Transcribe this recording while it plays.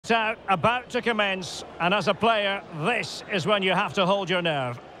shootout about to commence, and as a player, this is when you have to hold your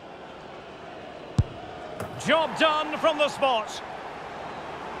nerve. Job done from the spot.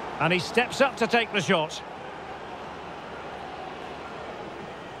 And he steps up to take the shot.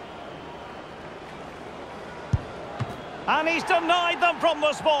 And he's denied them from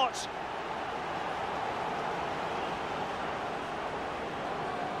the spot.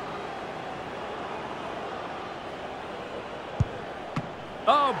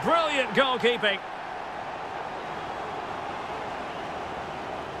 Oh, brilliant goalkeeping.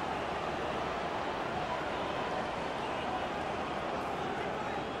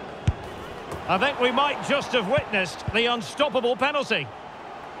 I think we might just have witnessed the unstoppable penalty.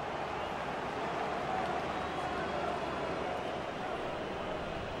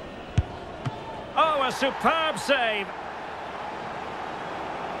 Oh, a superb save.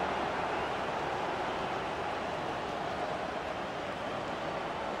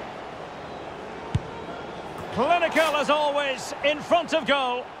 Clinical as always, in front of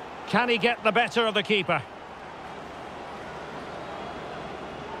goal. Can he get the better of the keeper?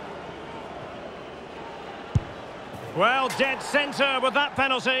 Well, dead centre with that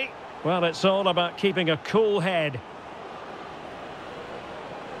penalty. Well, it's all about keeping a cool head.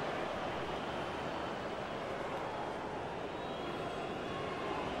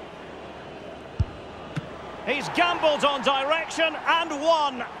 He's gambled on direction and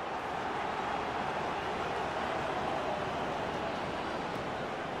won.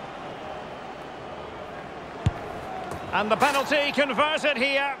 And the penalty converted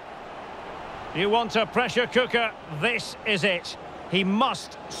here. You want a pressure cooker, this is it. He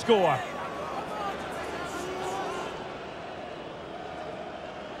must score.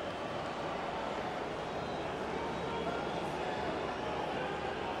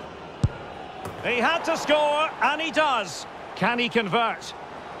 He had to score, and he does. Can he convert?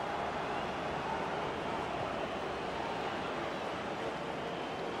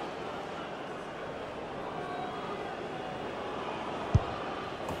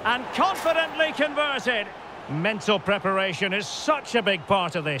 And confidently converted. Mental preparation is such a big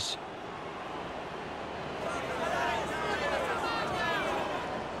part of this.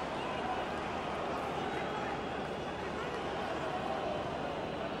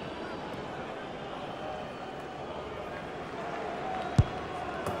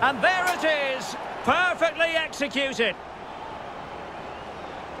 And there it is, perfectly executed.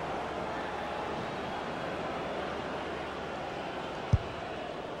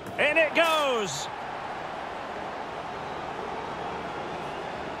 In it goes.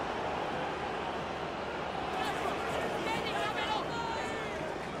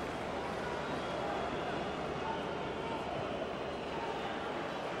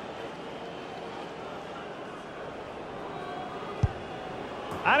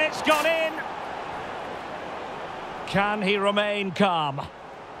 And it's gone in. Can he remain calm?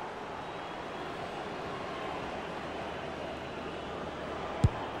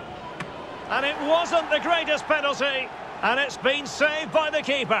 And it wasn't the greatest penalty. And it's been saved by the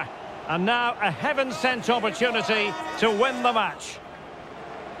keeper. And now a heaven-sent opportunity to win the match.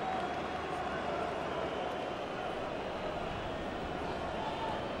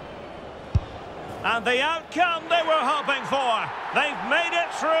 And the outcome they were hoping for. They've made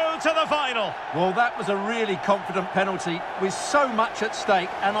it through to the final. Well, that was a really confident penalty with so much at stake,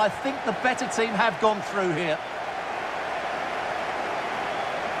 and I think the better team have gone through here.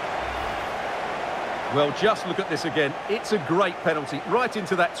 Well, just look at this again. It's a great penalty, right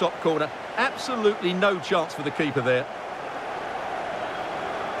into that top corner. Absolutely no chance for the keeper there.